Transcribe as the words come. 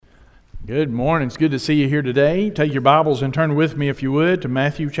Good morning. It's good to see you here today. Take your Bibles and turn with me, if you would, to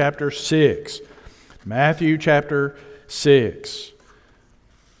Matthew chapter 6. Matthew chapter 6.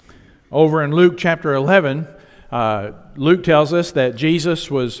 Over in Luke chapter 11, Luke tells us that Jesus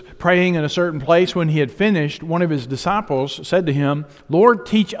was praying in a certain place. When he had finished, one of his disciples said to him, "Lord,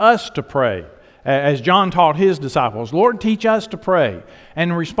 teach us to pray." As John taught his disciples, "Lord, teach us to pray." And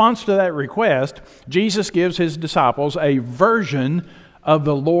in response to that request, Jesus gives his disciples a version of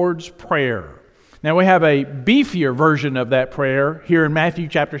the Lord's Prayer. Now we have a beefier version of that prayer here in Matthew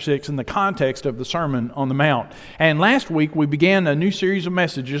chapter 6 in the context of the Sermon on the Mount. And last week we began a new series of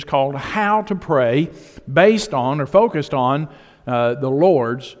messages called How to Pray, based on or focused on the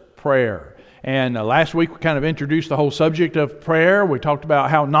Lord's Prayer. And last week we kind of introduced the whole subject of prayer. We talked about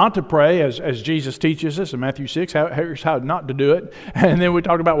how not to pray as Jesus teaches us in Matthew 6, here's how not to do it. And then we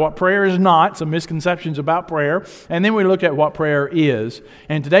talked about what prayer is not, some misconceptions about prayer. And then we looked at what prayer is.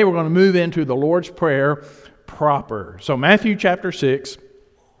 And today we're going to move into the Lord's Prayer proper. So Matthew chapter 6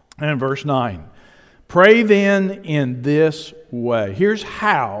 and verse 9. Pray then in this way. Here's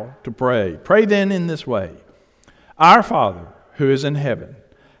how to pray. Pray then in this way. Our Father who is in heaven,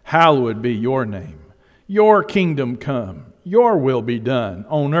 hallowed be your name. Your kingdom come. Your will be done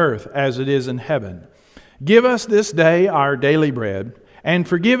on earth as it is in heaven. Give us this day our daily bread, and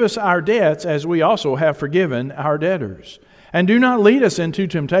forgive us our debts as we also have forgiven our debtors. And do not lead us into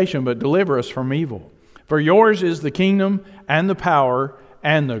temptation, but deliver us from evil. For yours is the kingdom and the power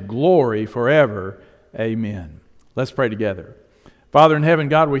and the glory forever. Amen. Let's pray together. Father in heaven,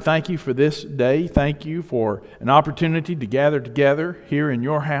 God, we thank you for this day. Thank you for an opportunity to gather together here in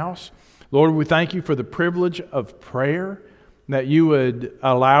your house. Lord, we thank you for the privilege of prayer, that you would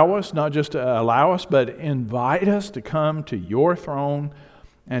allow us, not just to allow us, but invite us to come to your throne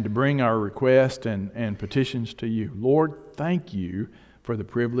and to bring our requests and petitions to you. Lord, thank you for the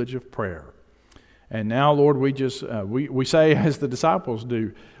privilege of prayer. And now, Lord, we say as the disciples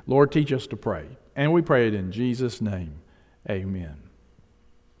do, Lord, teach us to pray. And we pray it in Jesus' name. Amen.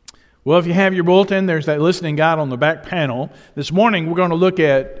 Well, if you have your bulletin, there's that listening guide on the back panel. This morning, we're going to look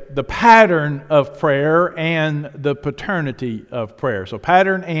at the pattern of prayer and the paternity of prayer. So,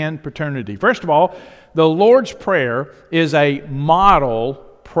 pattern and paternity. First of all, the Lord's Prayer is a model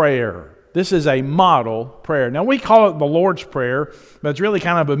prayer. This is a model prayer. Now, we call it the Lord's Prayer, but it's really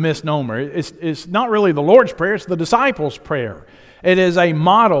kind of a misnomer. It's not really the Lord's Prayer, it's the disciples' prayer. It is a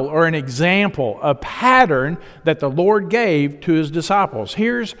model or an example, a pattern that the Lord gave to His disciples.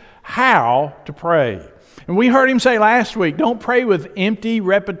 Here's how to pray. And we heard Him say last week, don't pray with empty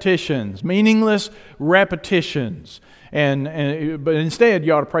repetitions, meaningless repetitions. But instead,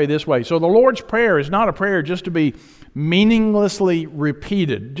 you ought to pray this way. So the Lord's Prayer is not a prayer just to be meaninglessly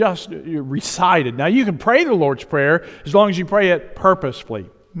repeated, just recited. Now, you can pray the Lord's Prayer as long as you pray it purposefully,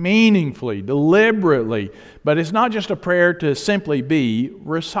 meaningfully, deliberately, but it's not just a prayer to simply be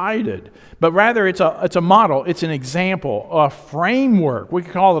recited, but rather it's a model, it's an example, a framework. We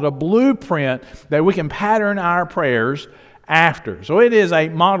could call it a blueprint that we can pattern our prayers after. So it is a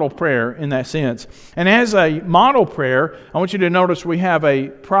model prayer in that sense. And as a model prayer, I want you to notice we have a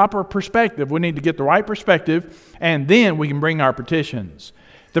proper perspective. We need to get the right perspective, and then we can bring our petitions.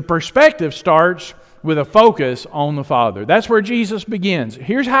 The perspective starts with a focus on the Father. That's where Jesus begins.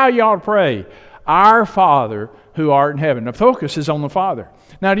 Here's how you ought to pray. Our Father who art in heaven. The focus is on the Father.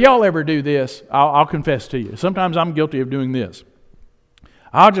 Now, do y'all ever do this? I'll confess to you. Sometimes I'm guilty of doing this.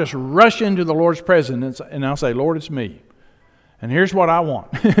 I'll just rush into the Lord's presence and I'll say, Lord, it's me. And here's what I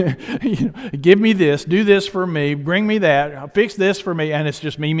want. Give me this. Do this for me. Bring me that. Fix this for me. And it's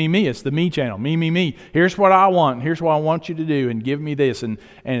just me, me, me. It's the me channel. Me, me, me. Here's what I want. Here's what I want you to do. And give me this. And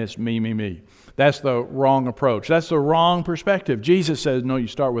it's me, me, me. That's the wrong approach. That's the wrong perspective. Jesus says, no, you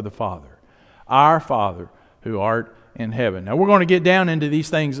start with the Father. Our Father who art in heaven. Now, we're going to get down into these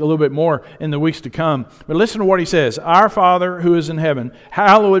things a little bit more in the weeks to come. But listen to what He says. Our Father who is in heaven,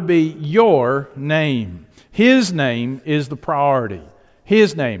 hallowed be your name. His name is the priority.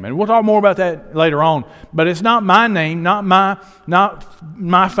 His name. And we'll talk more about that later on. But it's not my name, not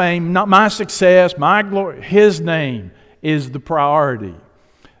my fame, not my success, my glory. His name is the priority.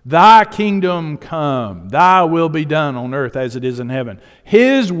 Thy kingdom come. Thy will be done on earth as it is in heaven.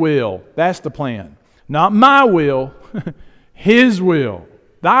 His will. That's the plan. Not my will. His will.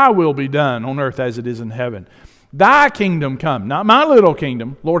 Thy will be done on earth as it is in heaven. Thy kingdom come. Not my little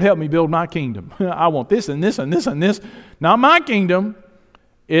kingdom. Lord, help me build my kingdom. I want this and this and this and this. Not my kingdom.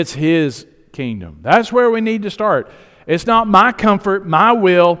 It's His kingdom. That's where we need to start. It's not my comfort, my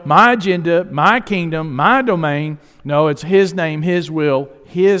will, my agenda, my kingdom, my domain. No, it's His name, His will,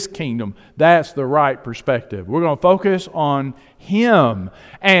 His kingdom. That's the right perspective. We're going to focus on Him,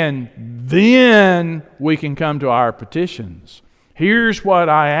 and then we can come to our petitions. Here's what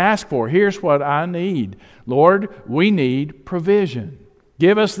I ask for. Here's what I need. Lord, we need provision.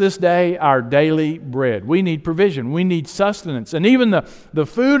 Give us this day our daily bread. We need provision. We need sustenance. And even the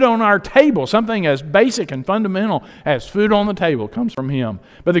food on our table, something as basic and fundamental as food on the table, comes from Him.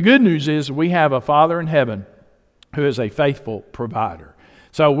 But the good news is we have a Father in heaven who is a faithful provider.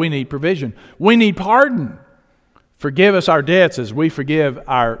 So we need provision. We need pardon. Forgive us our debts as we forgive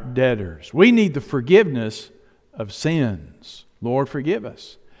our debtors. We need the forgiveness of sins. Lord, forgive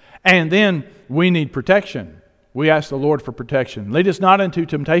us. And then we need protection. We ask the Lord for protection. Lead us not into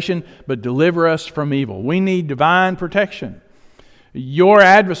temptation, but deliver us from evil. We need divine protection. Your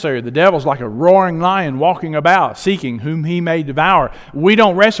adversary, the devil, is like a roaring lion walking about, seeking whom he may devour. We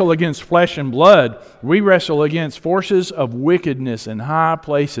don't wrestle against flesh and blood. We wrestle against forces of wickedness in high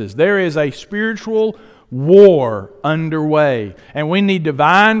places. There is a spiritual war underway, and we need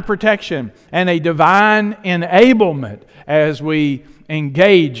divine protection and a divine enablement as we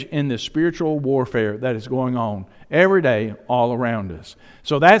engage in the spiritual warfare that is going on every day all around us.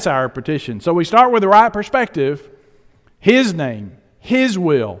 So that's our petition. So we start with the right perspective, His name, His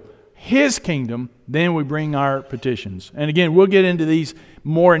will, His kingdom, then we bring our petitions. And again, we'll get into these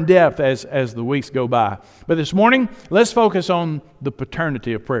more in depth as the weeks go by. But this morning, let's focus on the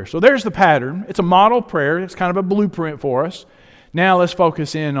paternity of prayer. So there's the pattern. It's a model prayer. It's kind of a blueprint for us. Now let's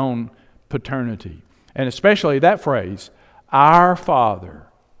focus in on paternity. And especially that phrase, Our Father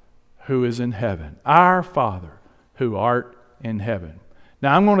who is in heaven. Our Father who art in heaven.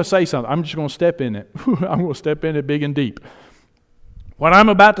 Now I'm going to say something. I'm just going to step in it. I'm going to step in it big and deep. What I'm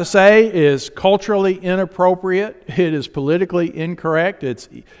about to say is culturally inappropriate. It is politically incorrect. It's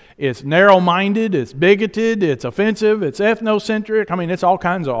narrow-minded. It's bigoted. It's offensive. It's ethnocentric. I mean, it's all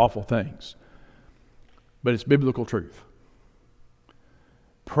kinds of awful things. But it's biblical truth.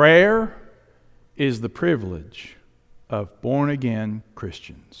 Prayer is the privilege of born-again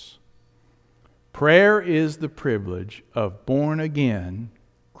Christians. Prayer is the privilege of born-again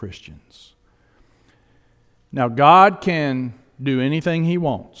Christians. Now, God can do anything He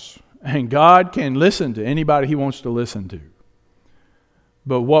wants, and God can listen to anybody He wants to listen to.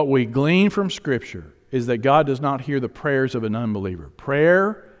 But what we glean from Scripture is that God does not hear the prayers of an unbeliever.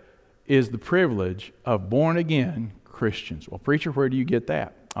 Prayer is the privilege of born-again Christians. Well, preacher, where do you get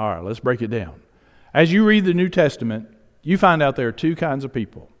that? All right, let's break it down. As you read the New Testament, you find out there are two kinds of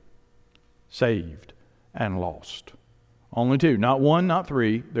people, saved and lost. Only two, not one, not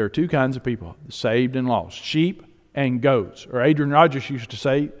three. There are two kinds of people, saved and lost. Sheep and goats. Or Adrian Rogers used to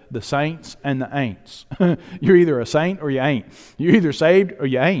say, the saints and the ain'ts. You're either a saint or you ain't. You're either saved or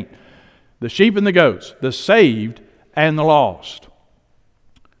you ain't. The sheep and the goats, the saved and the lost.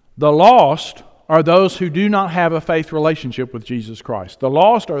 The lost are those who do not have a faith relationship with Jesus Christ. The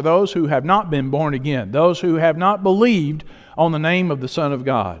lost are those who have not been born again, those who have not believed on the name of the Son of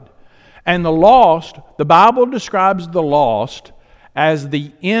God. And the lost, the Bible describes the lost as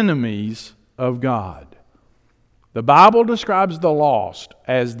the enemies of God. The Bible describes the lost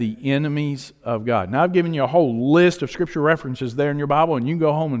as the enemies of God. Now, I've given you a whole list of scripture references there in your Bible, and you can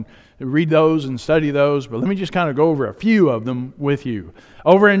go home and read those and study those, but let me just kind of go over a few of them with you.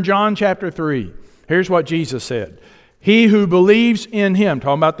 Over in John chapter 3, here's what Jesus said. He who believes in Him,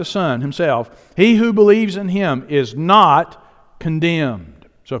 talking about the Son Himself, he who believes in Him is not condemned.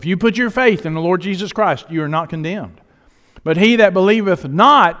 So if you put your faith in the Lord Jesus Christ, you are not condemned. But he that believeth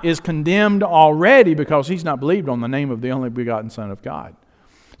not is condemned already, because he's not believed on the name of the only begotten Son of God.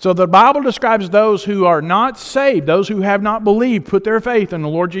 So the Bible describes those who are not saved, those who have not believed, put their faith in the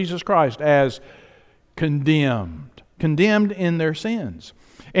Lord Jesus Christ, as condemned. Condemned in their sins.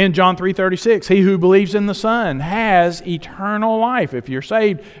 In John 3:36, he who believes in the Son has eternal life. If you're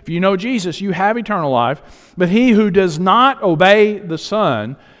saved, if you know Jesus, you have eternal life. But he who does not obey the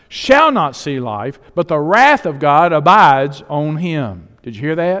Son shall not see life, but the wrath of God abides on him. Did you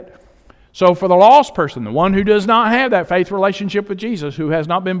hear that? So for the lost person, the one who does not have that faith relationship with Jesus, who has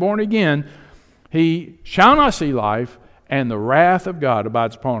not been born again, he shall not see life, and the wrath of God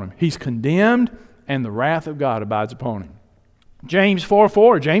abides upon him. He's condemned, and the wrath of God abides upon him. James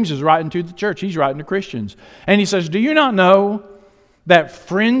 4:4, James is writing to the church. He's writing to Christians. And he says, do you not know that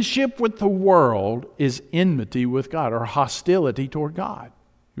friendship with the world is enmity with God, or hostility toward God?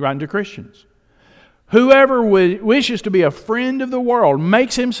 He's writing to Christians. Whoever wishes to be a friend of the world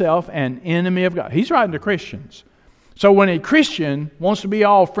makes himself an enemy of God. He's writing to Christians. So when a Christian wants to be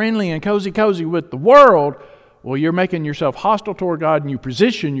all friendly and cozy with the world, well, you're making yourself hostile toward God, and you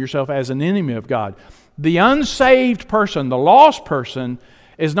position yourself as an enemy of God. The unsaved person, the lost person,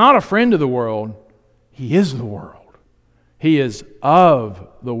 is not a friend of the world. He is the world. He is of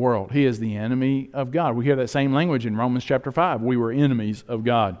the world. He is the enemy of God. We hear that same language in Romans chapter 5. We were enemies of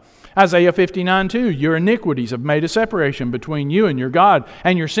God. Isaiah 59:2, your iniquities have made a separation between you and your God,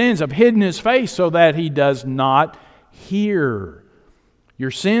 and your sins have hidden His face so that He does not hear.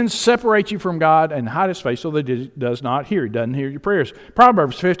 Your sins separate you from God and hide His face so that He does not hear. He doesn't hear your prayers.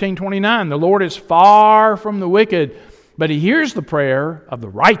 Proverbs 15:29, the Lord is far from the wicked, but He hears the prayer of the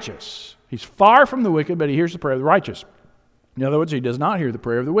righteous. He's far from the wicked, but He hears the prayer of the righteous. In other words, He does not hear the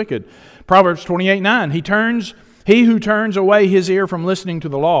prayer of the wicked. Proverbs 28:9, He who turns away his ear from listening to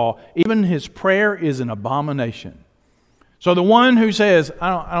the law, even his prayer is an abomination. So the one who says,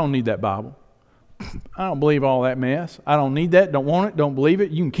 I don't need that Bible. I don't believe all that mess. I don't need that, don't want it, don't believe it,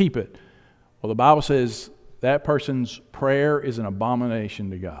 you can keep it. Well, the Bible says that person's prayer is an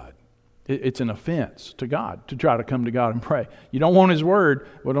abomination to God. It's an offense to God to try to come to God and pray. You don't want His Word,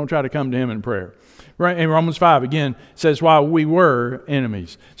 well, don't try to come to Him in prayer. In Romans 5, again, it says, while we were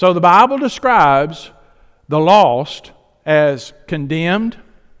enemies. So the Bible describes the lost as condemned,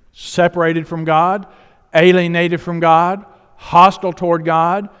 separated from God, alienated from God, hostile toward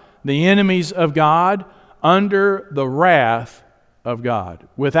God, the enemies of God, under the wrath of God,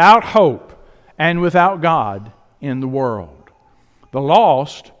 without hope and without God in the world. The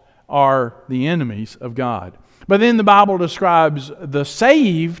lost are the enemies of God. But then the Bible describes the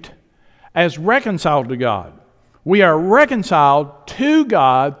saved as reconciled to God. We are reconciled to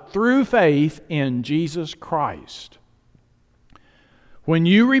God through faith in Jesus Christ. When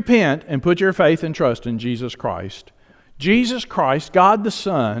you repent and put your faith and trust in Jesus Christ, God the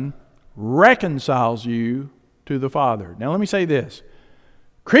Son, reconciles you to the Father. Now let me say this.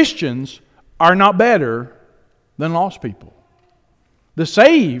 Christians are not better than lost people. The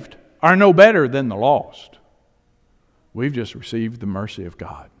saved are no better than the lost. We've just received the mercy of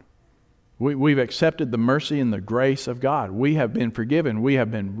God. We've accepted the mercy and the grace of God. We have been forgiven. We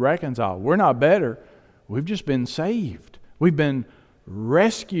have been reconciled. We're not better. We've just been saved. We've been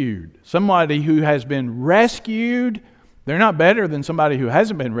rescued. Somebody who has been rescued, they're not better than somebody who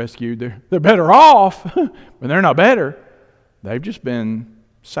hasn't been rescued. They're better off, but they're not better. They've just been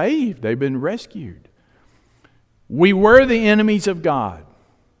saved. They've been rescued. We were the enemies of God.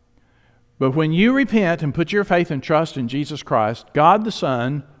 But when you repent and put your faith and trust in Jesus Christ, God the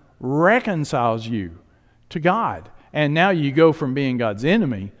Son reconciles you to God. And now you go from being God's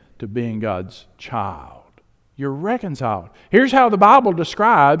enemy to being God's child. You're reconciled. Here's how the Bible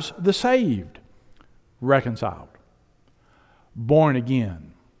describes the saved. Reconciled. Born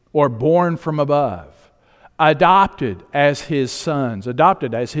again. Or born from above. Adopted as His sons.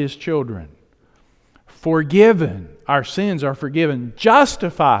 Adopted as His children. Forgiven. Our sins are forgiven.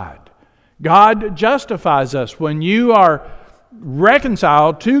 Justified. God justifies us. When you are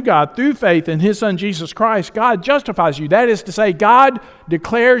reconciled to God through faith in His Son Jesus Christ, God justifies you. That is to say, God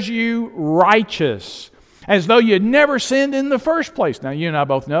declares you righteous, as though you had never sinned in the first place. Now, you and I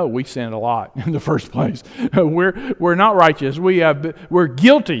both know we sinned a lot in the first place. We're not righteous. We're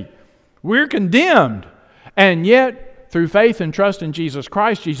guilty. We're condemned. And yet, through faith and trust in Jesus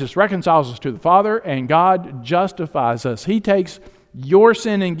Christ, Jesus reconciles us to the Father, and God justifies us. He takes your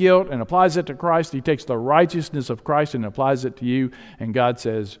sin and guilt and applies it to Christ. He takes the righteousness of Christ and applies it to you, and God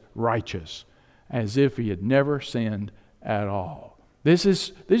says righteous, as if He had never sinned at all. This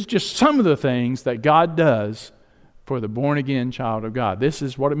is just some of the things that God does for the born-again child of God. This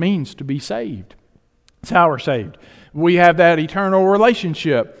is what it means to be saved. It's how we're saved. We have that eternal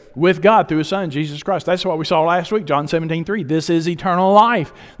relationship with God through His Son, Jesus Christ. That's what we saw last week, John 17:3. This is eternal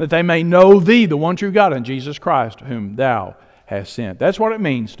life, that they may know Thee, the one true God, and Jesus Christ, whom Thou has sent. That's what it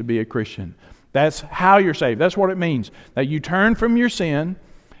means to be a Christian. That's how you're saved. That's what it means. That you turn from your sin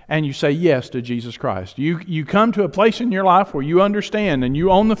and you say yes to Jesus Christ. You come to a place in your life where you understand and you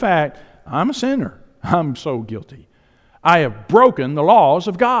own the fact, I'm a sinner. I'm so guilty. I have broken the laws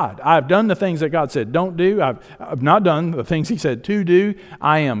of God. I've done the things that God said don't do. I've not done the things He said to do.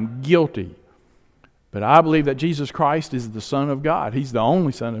 I am guilty. But I believe that Jesus Christ is the Son of God. He's the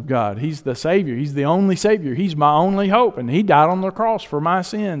only Son of God. He's the Savior. He's the only Savior. He's my only hope. And He died on the cross for my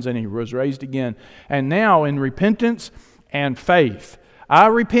sins, and He was raised again. And now in repentance and faith, I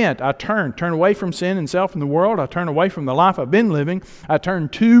repent. I turn away from sin and self and the world. I turn away from the life I've been living. I turn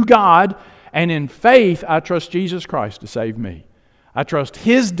to God. And in faith, I trust Jesus Christ to save me. I trust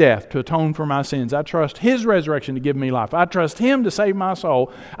His death to atone for my sins. I trust His resurrection to give me life. I trust Him to save my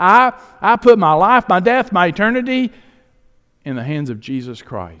soul. I put my life, my death, my eternity in the hands of Jesus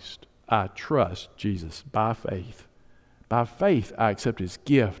Christ. I trust Jesus by faith. By faith, I accept His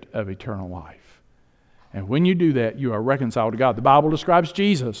gift of eternal life. And when you do that, you are reconciled to God. The Bible describes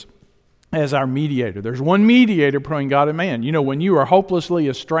Jesus as our mediator. There's one mediator between God and man. You know, when you are hopelessly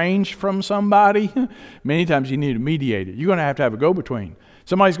estranged from somebody, many times you need a mediator. You're going to have a go-between.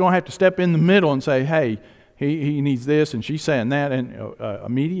 Somebody's going to have to step in the middle and say, hey, he needs this and she's saying that, and a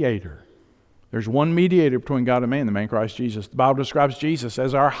mediator. There's one mediator between God and man, the man Christ Jesus. The Bible describes Jesus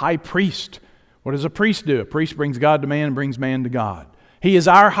as our high priest. What does a priest do? A priest brings God to man and brings man to God. He is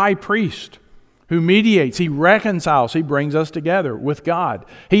our high priest who mediates. He reconciles. He brings us together with God.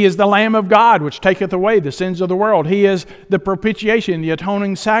 He is the Lamb of God, which taketh away the sins of the world. He is the propitiation, the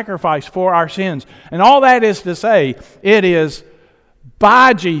atoning sacrifice for our sins. And all that is to say, it is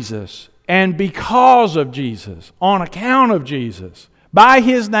by Jesus and because of Jesus, on account of Jesus, by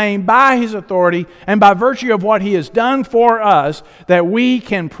His name, by His authority, and by virtue of what He has done for us, that we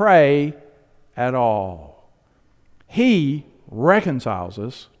can pray at all. He reconciles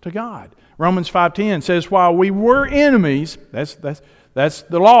us to God. Romans 5:10 says, while we were enemies, that's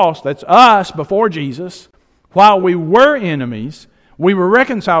the lost, that's us before Jesus. While we were enemies, we were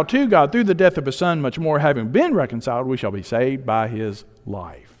reconciled to God through the death of His Son. Much more, having been reconciled, we shall be saved by His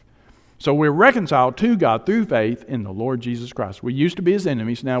life. So we're reconciled to God through faith in the Lord Jesus Christ. We used to be His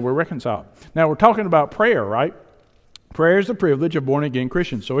enemies, now we're reconciled. Now we're talking about prayer, right? Prayer is the privilege of born-again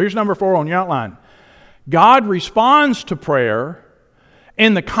Christians. So here's number 4 on your outline. God responds to prayer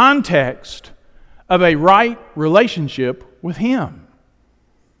in the context of a right relationship with Him.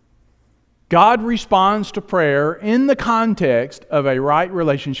 God responds to prayer in the context of a right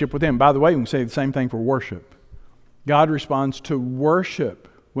relationship with Him. By the way, we can say the same thing for worship. God responds to worship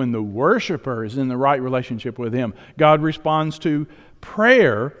when the worshiper is in the right relationship with Him. God responds to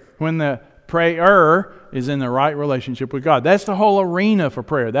prayer when the prayer is in the right relationship with God. That's the whole arena for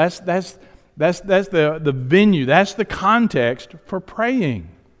prayer. That's the venue. That's the context for praying.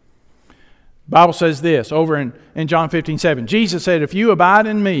 The Bible says this over in John 15:7. Jesus said, if you abide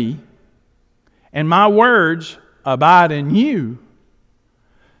in me and my words abide in you,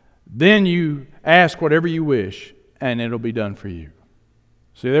 then you ask whatever you wish and it'll be done for you.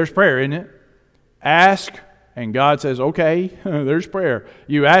 See, there's prayer, isn't it? Ask, and God says, okay, there's prayer.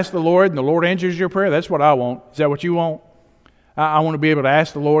 You ask the Lord, and the Lord answers your prayer. That's what I want. Is that what you want? I want to be able to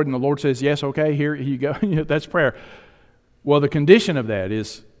ask the Lord, and the Lord says, yes, okay, here you go. That's prayer. Well, the condition of that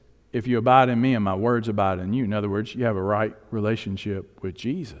is if you abide in me and my words abide in you. In other words, you have a right relationship with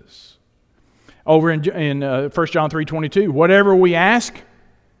Jesus. Over in 1 John 3:22, whatever we ask,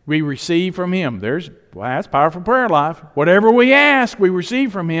 we receive from Him. That's powerful prayer life. Whatever we ask, we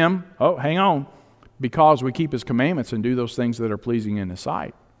receive from Him. Oh, hang on. Because we keep His commandments and do those things that are pleasing in His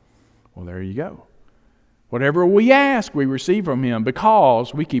sight. Well, there you go. Whatever we ask, we receive from Him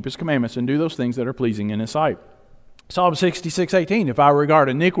because we keep His commandments and do those things that are pleasing in His sight. Psalm 66:18, if I regard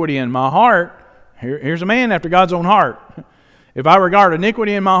iniquity in my heart, here's a man after God's own heart. If I regard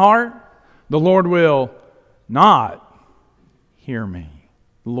iniquity in my heart, the Lord will not hear me.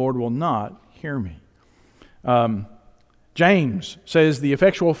 The Lord will not hear me. James says, the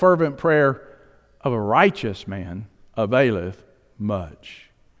effectual fervent prayer of a righteous man availeth much.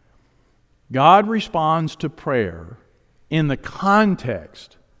 God responds to prayer in the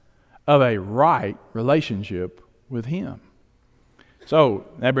context of a right relationship with Him. So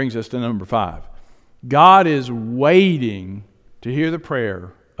that brings us to number 5. God is waiting to hear the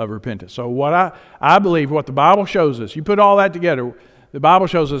prayer of repentance. So what I believe, what the Bible shows us, you put all that together, the Bible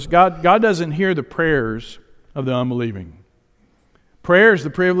shows us God doesn't hear the prayers of the unbelieving. Prayer is the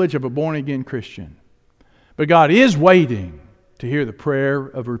privilege of a born-again Christian. But God is waiting to hear the prayer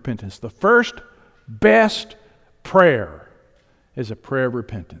of repentance. The first best prayer is a prayer of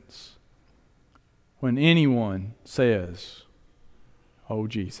repentance. When anyone says, oh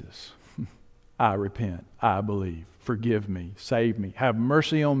Jesus, I repent, I believe, forgive me, save me, have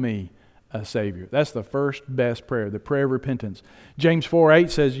mercy on me, a Savior. That's the first best prayer, the prayer of repentance. James 4:8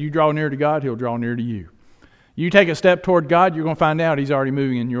 says, you draw near to God, He'll draw near to you. You take a step toward God, you're going to find out He's already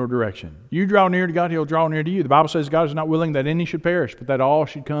moving in your direction. You draw near to God, He'll draw near to you. The Bible says God is not willing that any should perish, but that all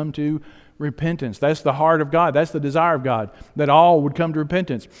should come to repentance. That's the heart of God. That's the desire of God, that all would come to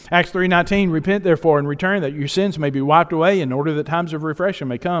repentance. Acts 3:19, repent therefore and return, that your sins may be wiped away, in order that times of refreshing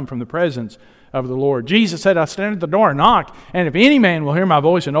may come from the presence of the Lord. Jesus said, I stand at the door and knock, and if any man will hear my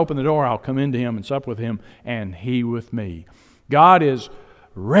voice and open the door, I'll come into him and sup with him, and he with me. God is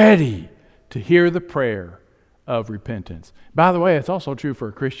ready to hear the prayer of repentance. By the way, it's also true for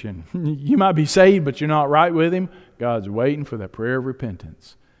a Christian. You might be saved, but you're not right with Him. God's waiting for that prayer of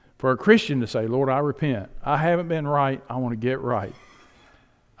repentance. For a Christian to say, Lord, I repent. I haven't been right. I want to get right.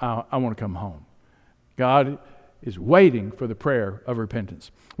 I want to come home. God is waiting for the prayer of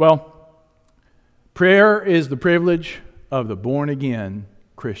repentance. Well, Prayer is the privilege of the born-again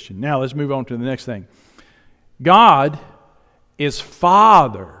Christian. Now let's move on to the next thing. God is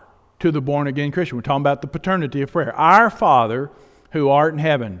Father to the born-again Christian. We're talking about the paternity of prayer. Our Father who art in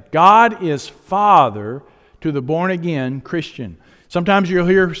heaven. God is Father to the born-again Christian. Sometimes you'll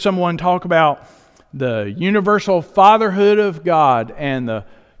hear someone talk about the universal fatherhood of God and the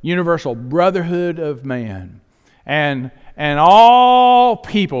universal brotherhood of man. And all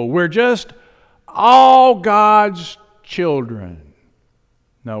people, we're just all God's children.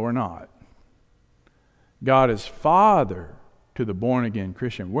 No, we're not. God is Father to the born-again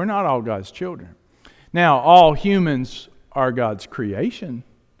Christian. We're not all God's children. Now, all humans are God's creation.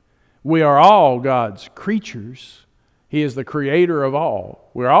 We are all God's creatures. He is the creator of all.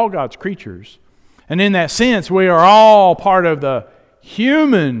 We're all God's creatures. And in that sense, we are all part of the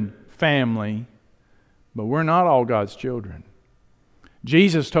human family, but we're not all God's children.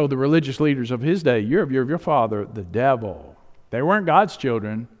 Jesus told the religious leaders of his day, you're of your father, the devil. They weren't God's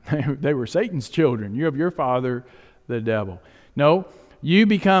children. They were Satan's children. You're of your father, the devil. No, you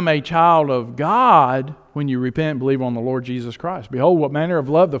become a child of God when you repent and believe on the Lord Jesus Christ. Behold, what manner of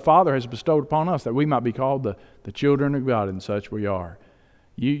love the Father has bestowed upon us, that we might be called the children of God, and such we are.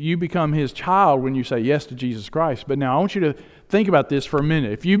 You become His child when you say yes to Jesus Christ. But now I want you to think about this for a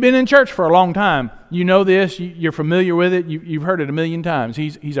minute. If you've been in church for a long time, you know this, you're familiar with it, you've heard it a million times.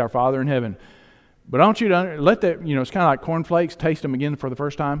 He's our Father in heaven. But I want you to let that, it's kind of like cornflakes, taste them again for the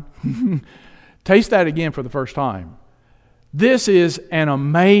first time. Taste that again for the first time. This is an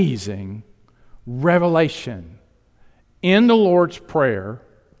amazing revelation in the Lord's Prayer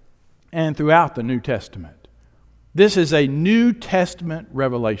and throughout the New Testament. This is a New Testament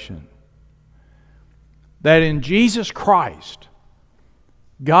revelation that in Jesus Christ,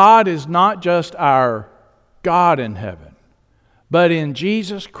 God is not just our God in heaven, but in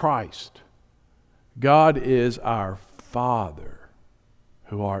Jesus Christ, God is our Father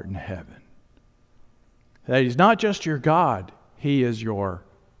who art in heaven. That He's not just your God, He is your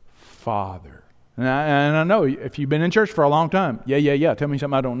Father. And I know if you've been in church for a long time, yeah, tell me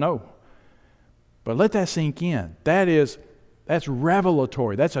something I don't know. But let that sink in. That's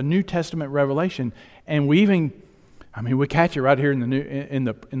revelatory. That's a New Testament revelation. And we catch it right here in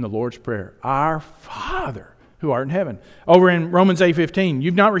the Lord's Prayer. Our Father who art in heaven. Over in Romans 8:15,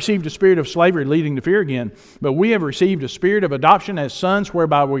 you've not received a spirit of slavery leading to fear again, but we have received a spirit of adoption as sons,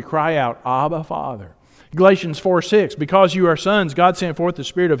 whereby we cry out, Abba, Father. Galatians 4:6, because you are sons, God sent forth the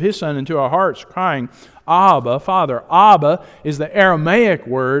Spirit of His Son into our hearts, crying, Abba, Father. Abba is the Aramaic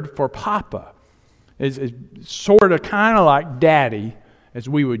word for Papa. It's sort of kind of like daddy as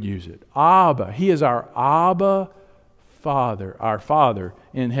we would use it. Abba. He is our Abba Father, our Father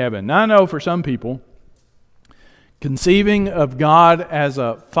in heaven. Now I know for some people, conceiving of God as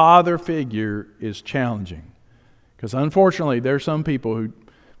a father figure is challenging. Because unfortunately, there are some people who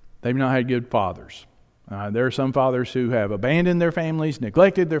they've not had good fathers. There are some fathers who have abandoned their families,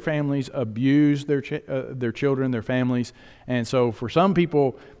 neglected their families, abused their children, their families. And so for some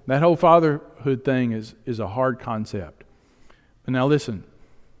people, that whole fatherhood thing is a hard concept. But now listen,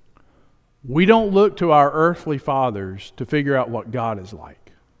 we don't look to our earthly fathers to figure out what God is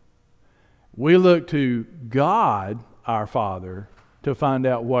like. We look to God, our Father, to find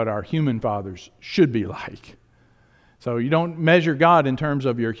out what our human fathers should be like. So you don't measure God in terms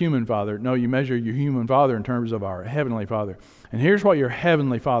of your human father. No, you measure your human father in terms of our heavenly Father. And here's what your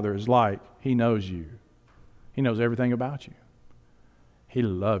heavenly Father is like. He knows you. He knows everything about you. He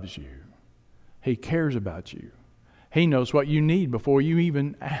loves you. He cares about you. He knows what you need before you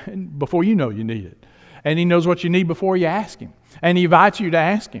know you need it. And He knows what you need before you ask Him. And He invites you to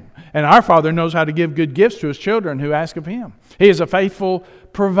ask Him. And our Father knows how to give good gifts to His children who ask of Him. He is a faithful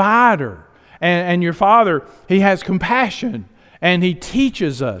provider. And your Father, He has compassion, and He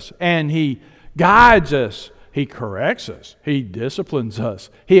teaches us, and He guides us. He corrects us. He disciplines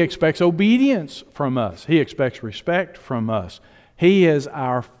us. He expects obedience from us. He expects respect from us. He is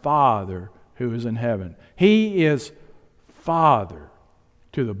our Father who is in heaven. He is Father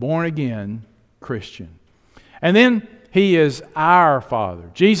to the born-again Christian. And then He is our Father.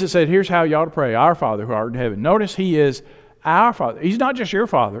 Jesus said, here's how you ought to pray, our Father who art in heaven. Notice He is our Father. He's not just your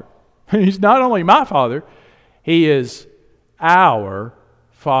Father. He's not only my Father, He is our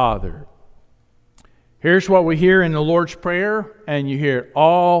Father. Here's what we hear in the Lord's Prayer, and you hear it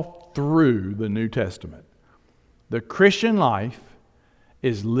all through the New Testament. The Christian life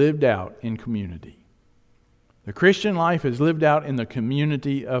is lived out in community. The Christian life is lived out in the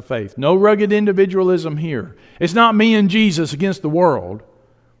community of faith. No rugged individualism here. It's not me and Jesus against the world.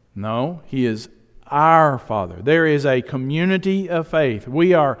 No, He is our Father. There is a community of faith.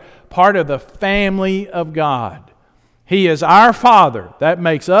 We are part of the family of God. He is our Father. That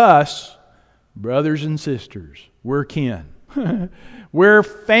makes us brothers and sisters. We're kin. We're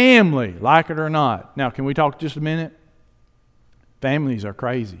family, like it or not. Now, can we talk just a minute? Families are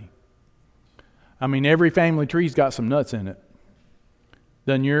crazy. I mean, every family tree's got some nuts in it.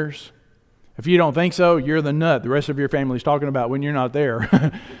 Doesn't yours? If you don't think so, you're the nut the rest of your family's talking about when you're not there.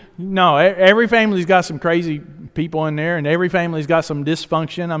 No, every family's got some crazy people in there, and every family's got some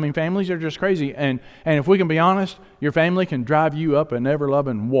dysfunction. I mean, families are just crazy. And if we can be honest, your family can drive you up an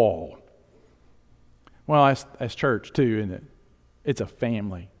ever-loving wall. Well, that's church too, isn't it? It's a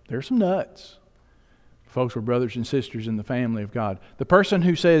family. There's some nuts. Folks, we're brothers and sisters in the family of God. The person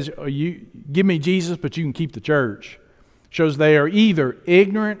who says, "You give me Jesus, but you can keep the church," shows they are either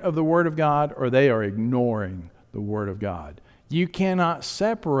ignorant of the Word of God or they are ignoring the Word of God. You cannot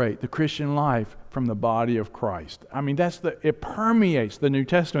separate the Christian life from the body of Christ. I mean, it permeates the New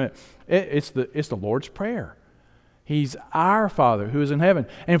Testament. It's the Lord's Prayer. He's our Father who is in heaven.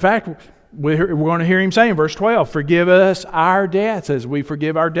 In fact, we're going to hear Him say in verse 12, "Forgive us our debts as we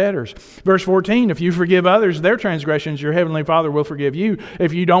forgive our debtors." Verse 14, "If you forgive others their transgressions, your heavenly Father will forgive you.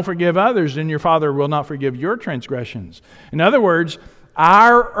 If you don't forgive others, then your Father will not forgive your transgressions." In other words,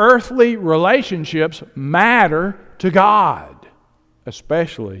 our earthly relationships matter to God,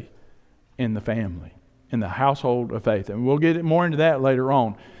 especially in the family, in the household of faith. And we'll get more into that later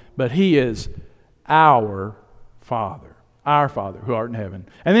on. But He is our Father who art in heaven.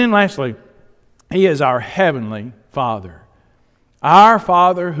 And then lastly, He is our heavenly Father. Our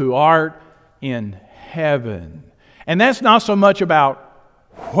Father who art in heaven. And that's not so much about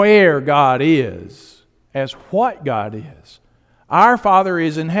where God is as what God is. Our Father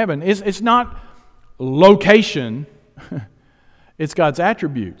is in heaven. It's not location. It's God's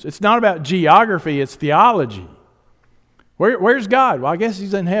attributes. It's not about geography. It's theology. Where's God? Well, I guess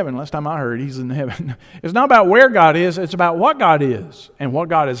He's in heaven. Last time I heard, He's in heaven. It's not about where God is. It's about what God is and what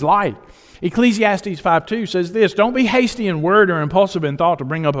God is like. Ecclesiastes 5:2 says this, "Don't be hasty in word or impulsive in thought to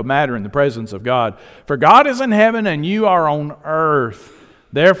bring up a matter in the presence of God. For God is in heaven and you are on earth.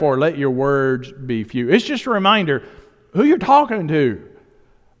 Therefore, let your words be few." It's just a reminder who you're talking to.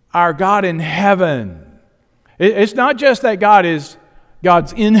 Our God in heaven. It's not just that God's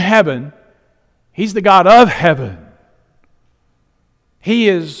in heaven. He's the God of heaven. He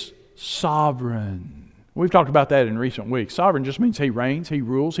is sovereign. We've talked about that in recent weeks. Sovereign just means He reigns, He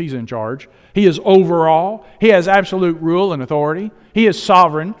rules, He's in charge. He is overall. He has absolute rule and authority. He is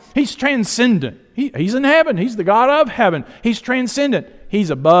sovereign. He's transcendent. He's in heaven. He's the God of heaven. He's transcendent. He's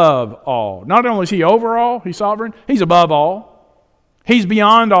above all. Not only is He over all, He's sovereign, He's above all. He's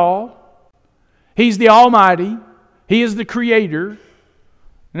beyond all. He's the Almighty. He is the Creator.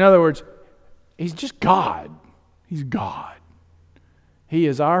 In other words, He's just God. He's God. He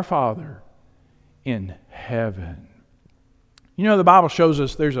is our Father in heaven. You know, the Bible shows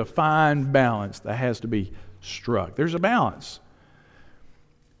us there's a fine balance that has to be struck. There's a balance.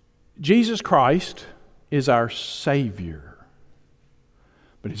 Jesus Christ is our Savior,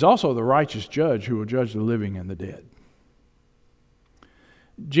 but He's also the righteous judge who will judge the living and the dead.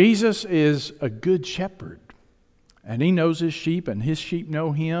 Jesus is a good shepherd, and He knows His sheep, and His sheep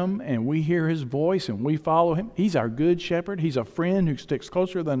know Him, and we hear His voice, and we follow Him. He's our good shepherd. He's a friend who sticks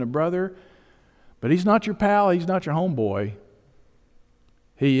closer than a brother, but He's not your pal. He's not your homeboy.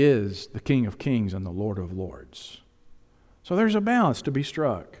 He is the King of Kings and the Lord of Lords. So there's a balance to be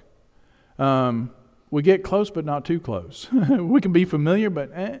struck. We get close, but not too close. We can be familiar,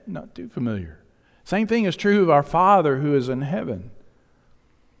 but not too familiar. Same thing is true of our Father who is in heaven.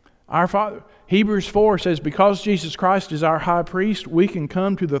 Our Father, Hebrews 4 says, "Because Jesus Christ is our high priest, we can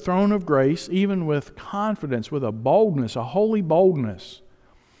come to the throne of grace even with confidence, with a boldness, a holy boldness.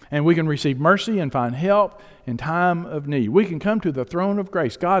 And we can receive mercy and find help in time of need." We can come to the throne of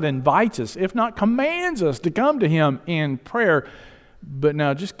grace. God invites us, if not commands us, to come to Him in prayer. But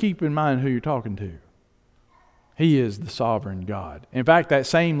now just keep in mind who you're talking to. He is the sovereign God. In fact, that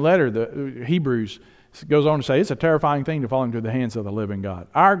same letter, the Hebrews, goes on to say it's a terrifying thing to fall into the hands of the living God.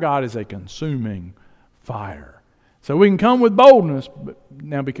 Our God is a consuming fire. So we can come with boldness, but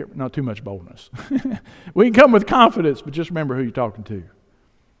now be careful, not too much boldness. We can come with confidence, but just remember who you're talking to.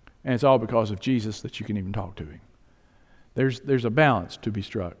 And it's all because of Jesus that you can even talk to Him. There's a balance to be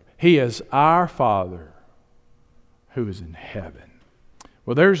struck. He is our Father who is in heaven.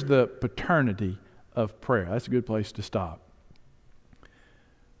 Well, there's the paternity of prayer. That's a good place to stop.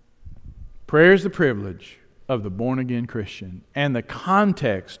 Prayer is the privilege of the born-again Christian, and the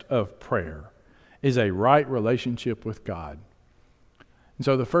context of prayer is a right relationship with God. And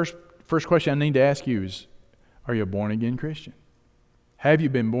so the first first question I need to ask you is, are you a born-again Christian? Have you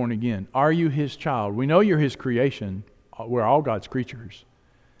been born again? Are you His child? We know you're His creation. We're all God's creatures.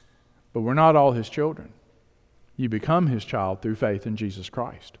 But we're not all His children. You become His child through faith in Jesus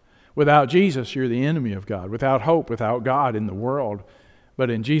Christ. Without Jesus, you're the enemy of God. Without hope, without God in the world. But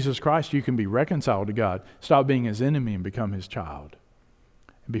in Jesus Christ, you can be reconciled to God. Stop being His enemy and become His child.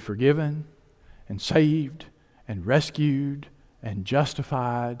 And be forgiven and saved and rescued and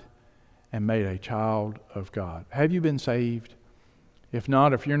justified and made a child of God. Have you been saved? If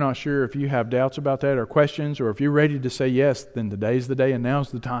not, if you're not sure, if you have doubts about that or questions, or if you're ready to say yes, then today's the day and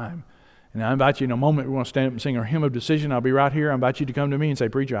now's the time. And I invite you in a moment, we're going to stand up and sing our hymn of decision. I'll be right here. I invite you to come to me and say,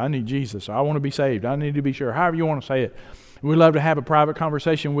 preacher, I need Jesus. I want to be saved. I need to be sure. However you want to say it. We'd love to have a private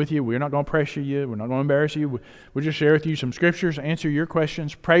conversation with you. We're not going to pressure you. We're not going to embarrass you. We'll just share with you some scriptures, answer your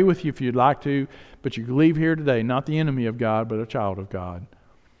questions, pray with you if you'd like to. But you leave here today not the enemy of God, but a child of God.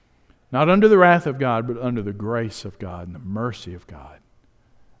 Not under the wrath of God, but under the grace of God and the mercy of God.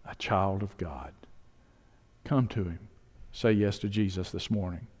 A child of God. Come to Him. Say yes to Jesus this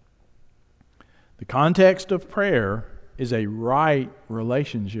morning. The context of prayer is a right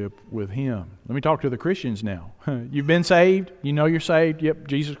relationship with Him. Let me talk to the Christians now. You've been saved. You know you're saved. Yep,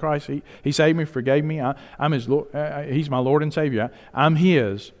 Jesus Christ, He saved me, forgave me. I'm His Lord. He's my Lord and Savior. I'm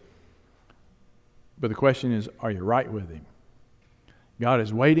His. But the question is, are you right with Him? God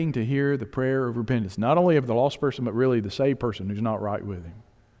is waiting to hear the prayer of repentance, not only of the lost person, but really the saved person who's not right with Him.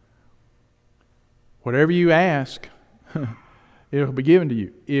 Whatever you ask, it'll be given to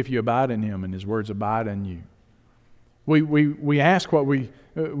you if you abide in Him and His words abide in you. We ask what we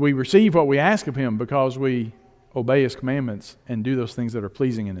receive what we ask of Him because we obey His commandments and do those things that are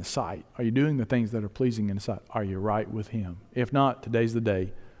pleasing in His sight. Are you doing the things that are pleasing in His sight? Are you right with Him? If not, today's the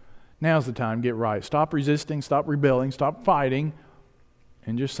day. Now's the time. Get right. Stop resisting. Stop rebelling. Stop fighting.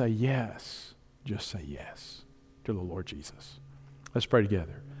 And just say yes. Just say yes to the Lord Jesus. Let's pray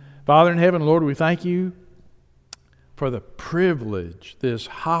together. Father in heaven, Lord, we thank You for the privilege, this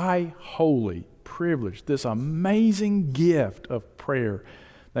high, holy privilege, this amazing gift of prayer,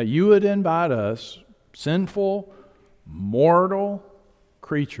 that You would invite us, sinful, mortal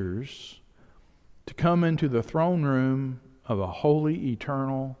creatures, to come into the throne room of a holy,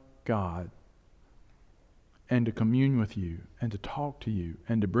 eternal God and to commune with You and to talk to You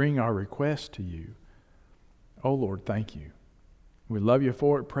and to bring our requests to You. Oh, Lord, thank You. We love You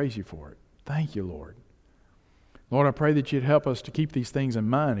for it, praise You for it. Thank You, Lord. Lord, I pray that You'd help us to keep these things in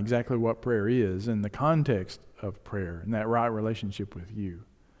mind, exactly what prayer is in the context of prayer and that right relationship with You.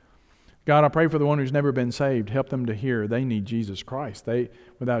 God, I pray for the one who's never been saved. Help them to hear they need Jesus Christ.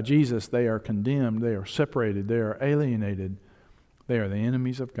 Without Jesus, they are condemned. They are separated. They are alienated. They are the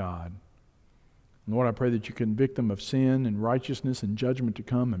enemies of God. Lord, I pray that You convict them of sin and righteousness and judgment to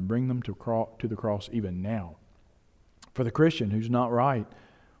come and bring them to the cross even now. For the Christian who's not right,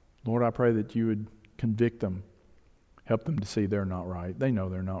 Lord, I pray that You would convict them. Help them to see they're not right. They know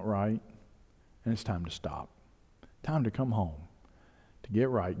they're not right. And it's time to stop. Time to come home. To get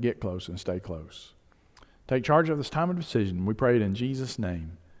right, get close, and stay close. Take charge of this time of decision. We pray it in Jesus'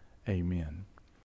 name. Amen.